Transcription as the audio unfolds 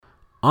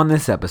on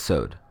this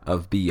episode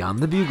of Beyond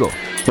the Bugle.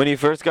 When you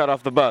first got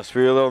off the bus,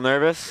 were you a little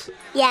nervous?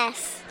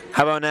 Yes.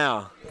 How about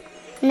now?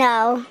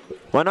 No,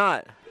 Why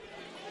not?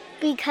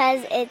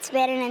 because it's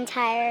been an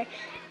entire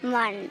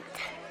month.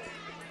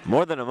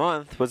 More than a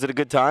month. Was it a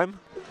good time?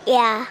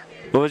 Yeah,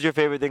 What was your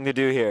favorite thing to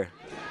do here?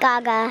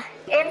 Gaga.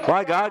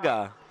 Why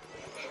Gaga?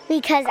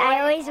 Because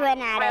I always win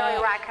at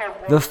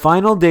it. The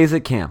final days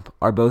at camp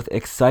are both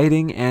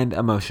exciting and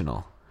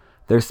emotional.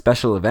 There's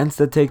special events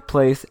that take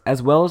place,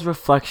 as well as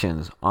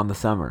reflections on the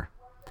summer.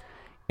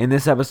 In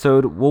this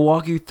episode, we'll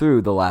walk you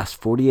through the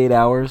last 48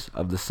 hours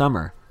of the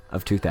summer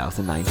of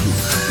 2019.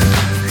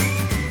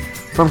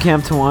 From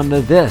Camp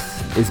Towanda, this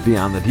is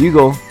Beyond the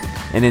Bugle,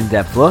 an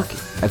in-depth look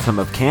at some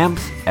of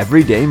camp's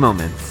everyday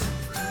moments.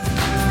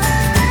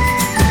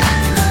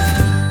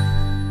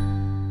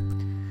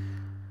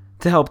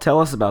 To help tell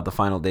us about the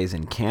final days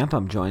in camp,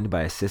 I'm joined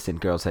by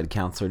Assistant Girls Head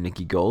Counselor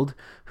Nikki Gold,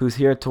 who's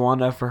here at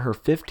Towanda for her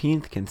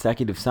 15th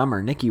consecutive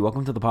summer. Nikki,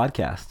 welcome to the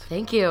podcast.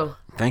 Thank you.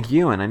 Thank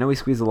you, and I know we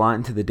squeezed a lot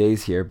into the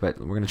days here, but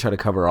we're going to try to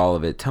cover all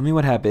of it. Tell me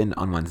what happened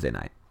on Wednesday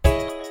night.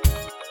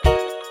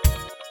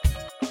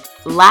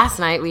 Last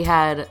night we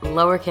had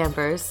lower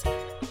campers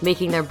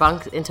making their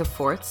bunks into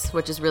forts,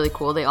 which is really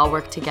cool. They all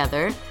work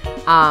together.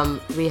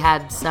 We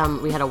had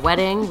a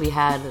wedding, we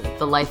had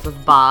the life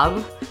of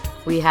Bob,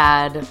 we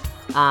had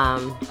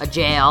a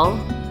jail,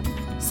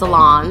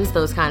 salons,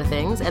 those kind of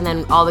things. And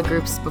then all the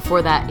groups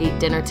before that ate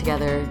dinner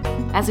together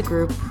as a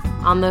group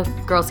on the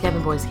girls' camp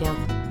and boys' camp.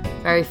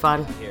 Very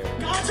fun.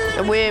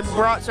 And we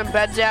brought some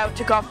beds out,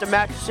 took off the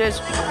mattresses,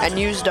 and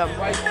used them.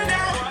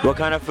 What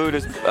kind of food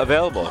is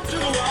available?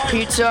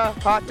 Pizza,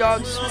 hot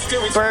dogs,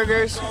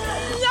 burgers.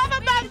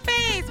 Love about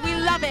phase. We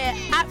love it.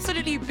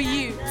 Absolutely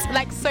beaut.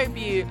 Like so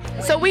beaut.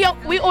 So we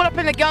all up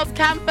in the girls'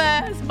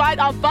 campus, by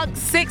our bunk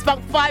 6,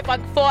 bunk 5,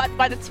 bunk 4,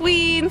 by the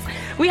tweens.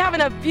 We're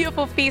having a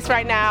beautiful feast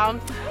right now.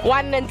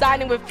 Wining and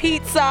dining with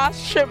pizza,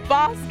 shrimp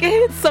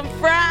baskets, some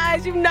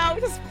fries,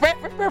 just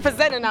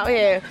representing out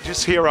here.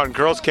 Just here on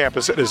girls'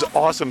 campus, it is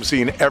awesome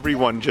seeing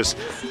everyone just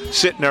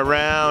sitting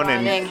around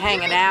and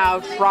hanging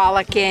out,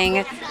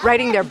 frolicking,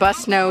 writing their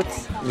bus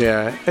notes.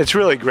 yeah, it's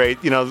really great.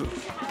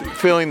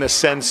 Feeling the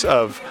sense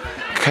of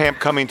camp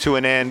coming to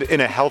an end in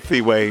a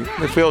healthy way.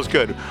 It feels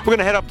good. We're going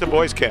to head up to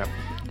boys' camp.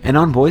 And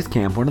on boys'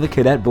 camp, one of the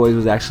cadet boys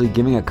was actually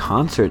giving a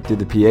concert through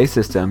the PA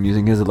system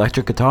using his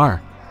electric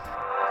guitar.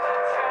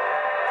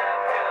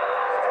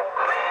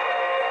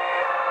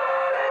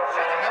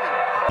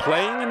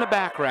 Playing in the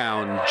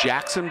background,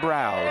 Jackson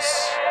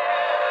Browse,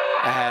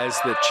 as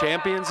the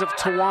champions of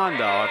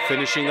Towanda are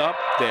finishing up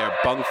their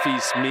bunk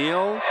feast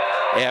meal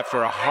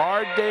after a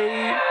hard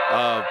day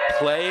of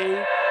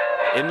play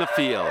in the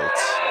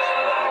fields.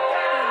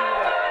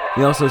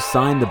 He also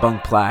signed the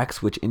bunk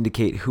plaques, which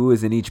indicate who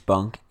is in each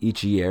bunk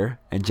each year,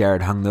 and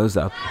Jared hung those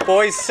up.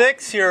 Boys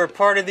 6, you're a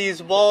part of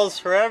these walls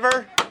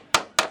forever.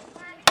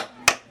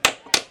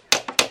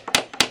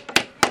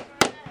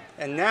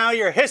 And now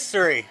your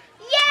history.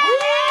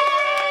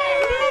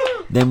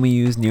 Then we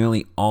use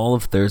nearly all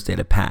of Thursday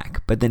to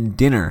pack, but then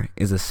dinner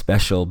is a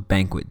special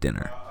banquet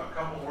dinner. A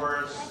couple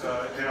words,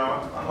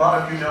 a lot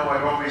of you know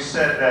I've always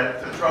said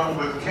that the trouble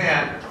with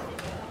camp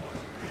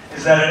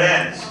is that it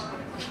ends.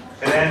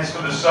 It ends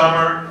for the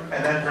summer,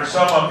 and then for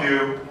some of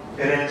you,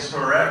 it ends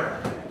forever.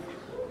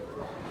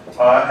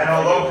 And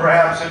although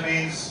perhaps it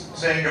means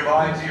saying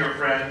goodbye to your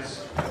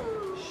friends,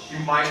 you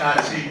might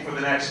not see for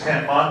the next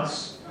 10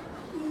 months,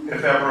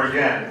 if ever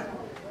again,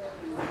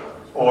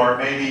 or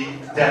maybe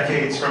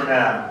decades from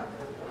now.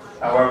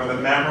 However,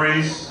 the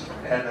memories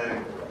and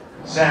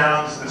the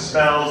sounds, the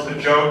smells, the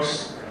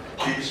jokes,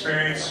 the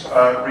experience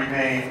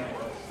remain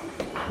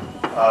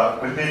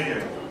within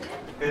you.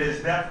 It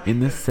is definitely. In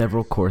this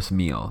several-course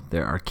meal,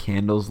 there are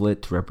candles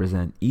lit to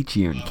represent each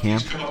year in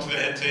camp. Please come up to the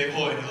head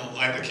table and you'll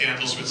light the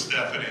candles with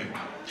Stephanie.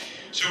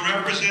 So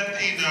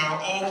representing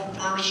all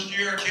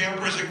first-year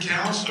campers and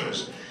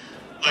counselors,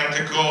 I'd like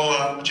to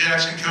call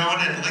Jackson Cohen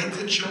and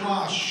Layton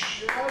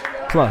Shamash.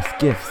 Plus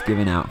gifts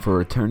given out for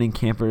returning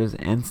campers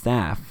and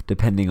staff,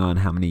 depending on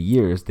how many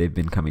years they've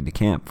been coming to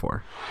camp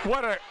for.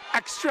 What an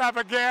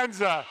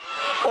extravaganza.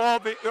 All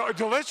the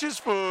delicious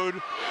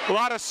food, a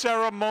lot of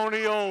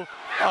ceremonial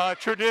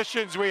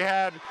traditions we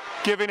had,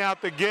 giving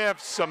out the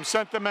gifts, some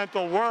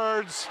sentimental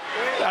words,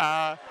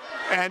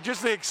 and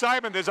just the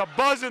excitement. There's a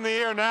buzz in the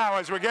air now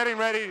as we're getting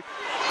ready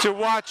to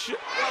watch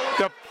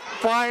the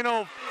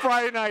final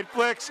Friday Night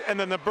Flicks and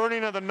then the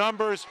burning of the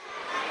numbers,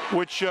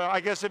 which I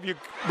guess if you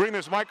bring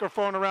this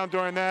microphone around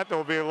during that, there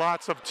will be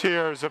lots of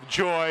tears of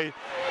joy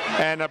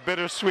and a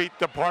bittersweet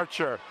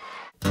departure.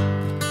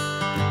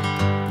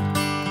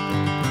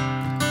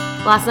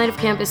 Last night of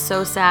camp is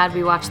so sad.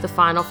 We watched the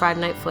final Friday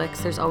Night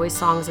Flicks. There's always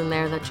songs in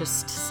there that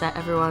just set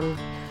everyone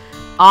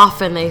off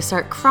and they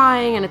start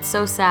crying and it's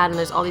so sad and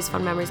there's all these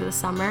fun memories of the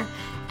summer.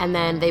 And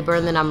then they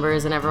burn the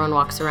numbers and everyone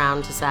walks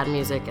around to sad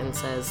music and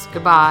says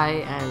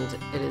goodbye, and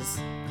it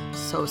is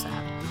so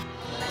sad.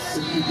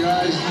 If you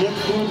guys look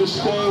through the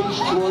stage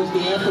towards the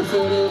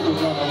amphitheater, we're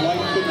going to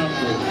light the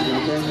numbers. We're going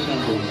to burn the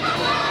numbers.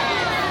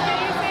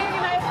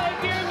 I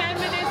hope you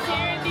remember this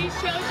year and these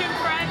children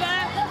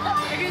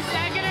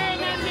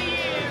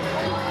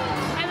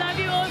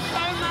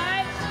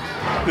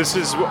This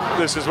is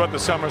what the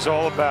summer's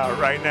all about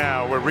right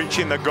now. We're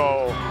reaching the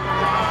goal.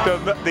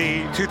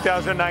 The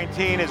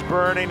 2019 is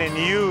burning in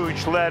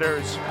huge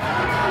letters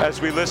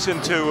as we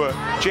listen to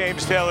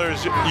James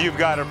Taylor's "You've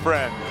Got a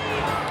Friend."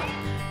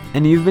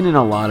 And you've been in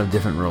a lot of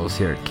different roles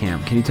here at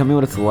camp. Can you tell me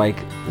what it's like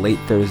late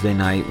Thursday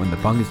night when the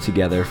bunk is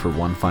together for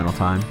one final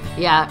time?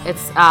 Yeah,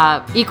 it's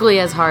equally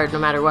as hard no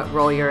matter what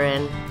role you're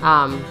in.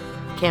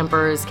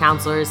 Campers,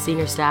 counselors,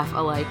 senior staff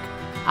alike.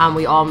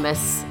 We all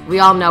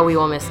know we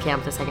will miss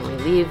camp the second we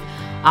leave,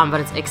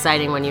 but it's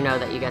exciting when you know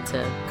that you get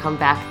to come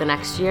back the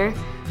next year.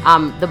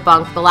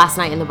 The last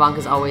night in the bunk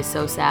is always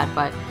so sad,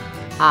 but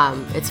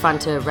it's fun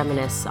to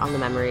reminisce on the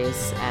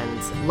memories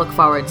and look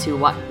forward to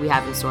what we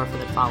have in store for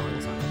the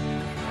following summer.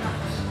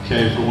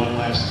 Okay, for one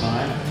last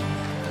time,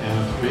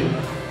 and 3.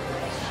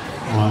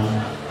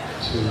 1,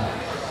 2,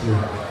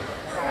 3.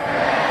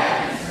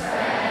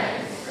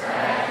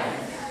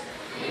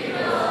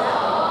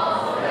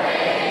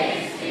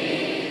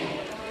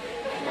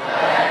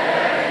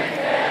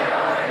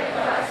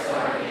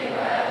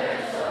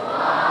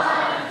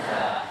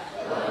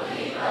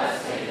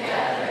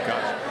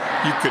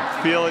 You could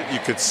feel it, you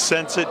could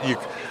sense it.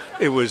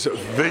 It was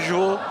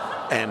visual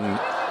and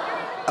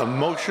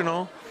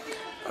emotional.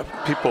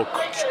 People,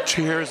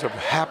 cheers of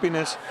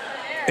happiness.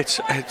 It's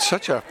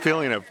such a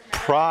feeling of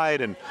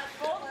pride and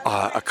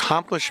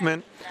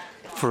accomplishment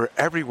for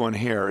everyone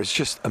here. It's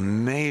just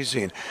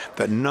amazing.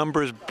 The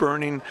numbers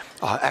burning.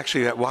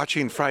 Actually,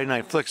 watching Friday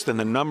Night Flicks, then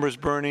the numbers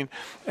burning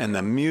and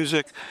the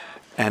music.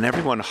 And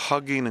everyone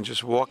hugging and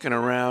just walking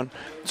around.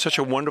 Such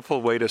a wonderful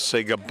way to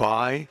say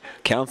goodbye.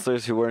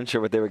 Counselors who weren't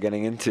sure what they were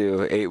getting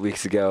into 8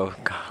 weeks ago,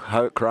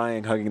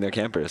 crying, hugging their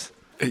campers.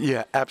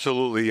 Yeah,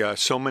 absolutely.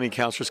 So many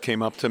counselors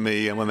came up to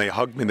me, and when they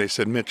hugged me, they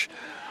said, "Mitch,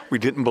 we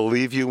didn't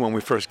believe you when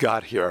we first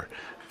got here."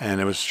 And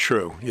it was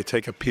true. You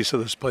take a piece of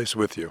this place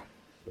with you.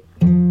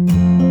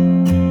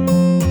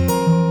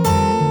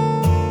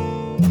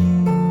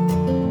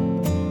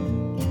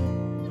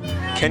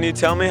 Can you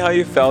tell me how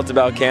you felt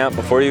about camp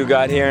before you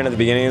got here and at the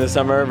beginning of the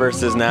summer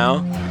versus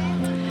now?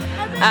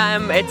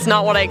 It's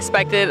not what I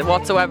expected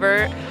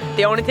whatsoever.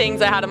 The only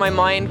things I had in my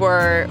mind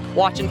were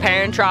watching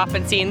Parent Trap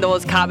and seeing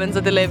those cabins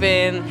that they live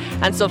in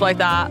and stuff like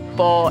that,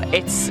 but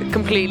it's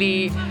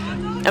completely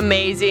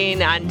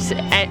amazing and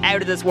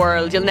out of this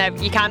world. You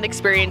can't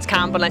experience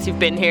camp unless you've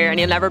been here, and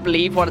you'll never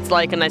believe what it's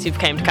like unless you've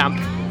came to camp.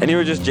 And you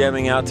were just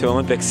jamming out to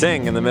Olympic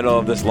Sing in the middle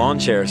of this lawn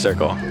chair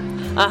circle.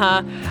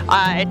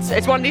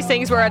 It's one of these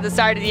things where at the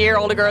start of the year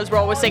all the girls were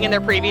always singing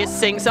their previous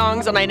sing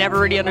songs, and I never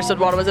really understood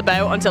what it was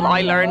about until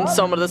I learned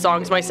some of the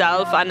songs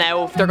myself, and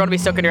now they're going to be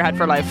stuck in your head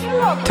for life.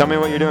 Tell me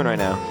what you're doing right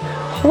now.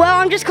 Well,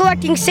 I'm just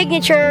collecting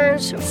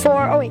signatures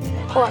for. Oh wait,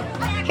 hold on.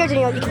 Here's a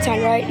note you can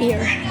sign right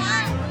here.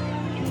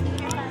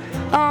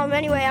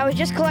 Anyway, I was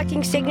just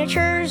collecting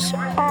signatures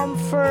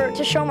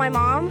to show my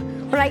mom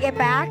when I get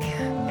back,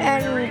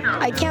 and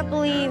I can't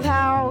believe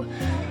how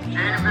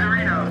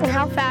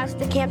fast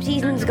the camp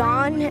season's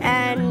gone,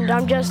 and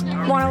I'm just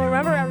want to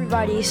remember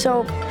everybody.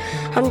 So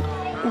I'm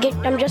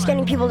just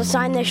getting people to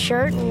sign this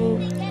shirt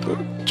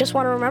and just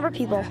want to remember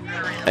people.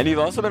 And you've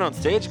also been on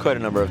stage quite a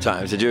number of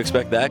times. Did you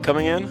expect that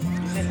coming in?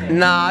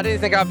 Nah, I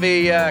didn't think I'd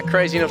be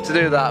crazy enough to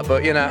do that,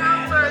 but you know.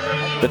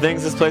 The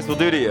things this place will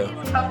do to you.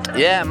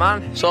 Yeah,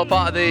 man. It's all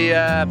part of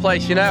the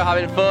place, you know,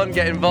 having fun,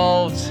 get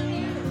involved.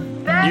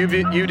 You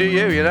do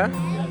you, you know?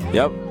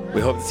 Yep.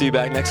 We hope to see you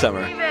back next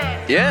summer.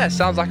 Yeah,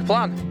 sounds like a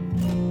plan.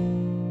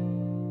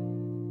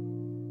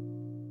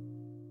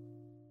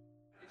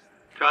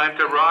 Time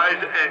to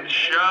rise and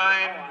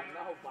shine.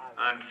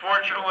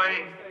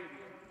 Unfortunately,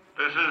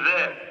 this is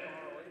it.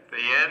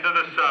 The end of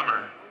the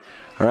summer.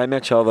 All right,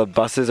 Mitch, all the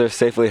buses are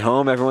safely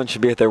home. Everyone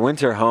should be at their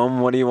winter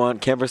home. What do you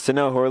want campers to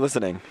know who are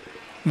listening?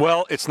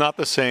 Well, it's not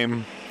the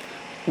same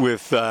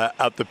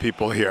without the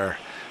people here.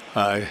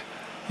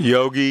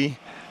 Yogi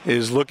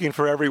is looking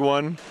for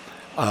everyone.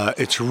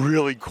 It's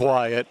really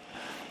quiet,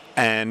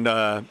 and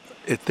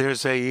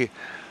there's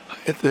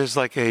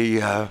like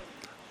a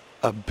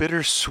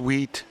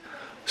bittersweet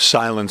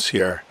silence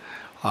here.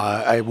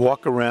 I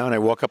walk around. I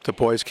walk up to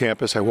boys'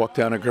 campus. I walk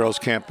down to girls'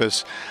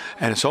 campus,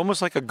 and it's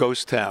almost like a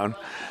ghost town.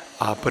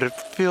 But it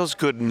feels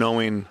good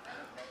knowing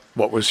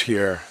what was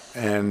here.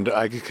 And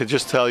I could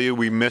just tell you,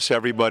 we miss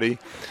everybody,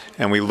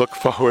 and we look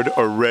forward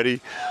already.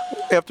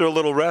 After a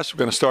little rest, we're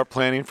going to start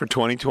planning for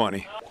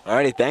 2020. All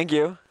righty, thank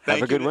you.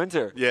 Have a good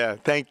winter. Yeah,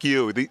 thank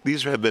you.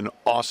 These have been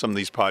awesome,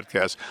 these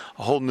podcasts.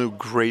 A whole new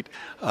great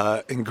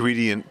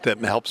ingredient that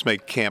helps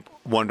make camp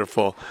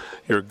wonderful.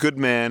 You're a good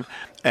man,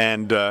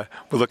 and we're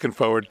looking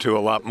forward to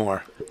a lot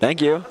more.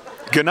 Thank you.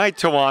 Good night,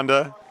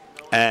 Towanda.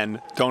 And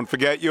don't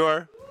forget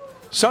your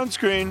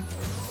sunscreen.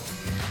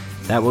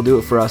 That will do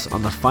it for us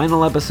on the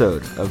final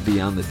episode of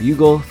Beyond the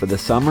Bugle for the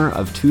summer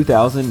of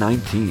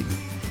 2019.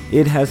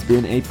 It has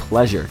been a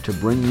pleasure to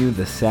bring you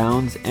the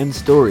sounds and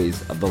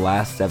stories of the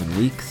last 7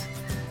 weeks.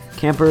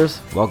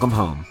 Campers, welcome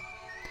home.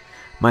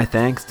 My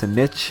thanks to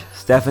Mitch,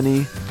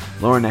 Stephanie,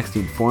 Lauren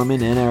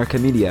Eckstein-Foreman, and Erica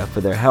Media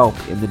for their help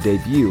in the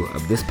debut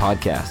of this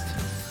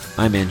podcast.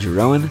 I'm Andrew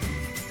Rowan.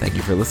 Thank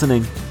you for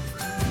listening.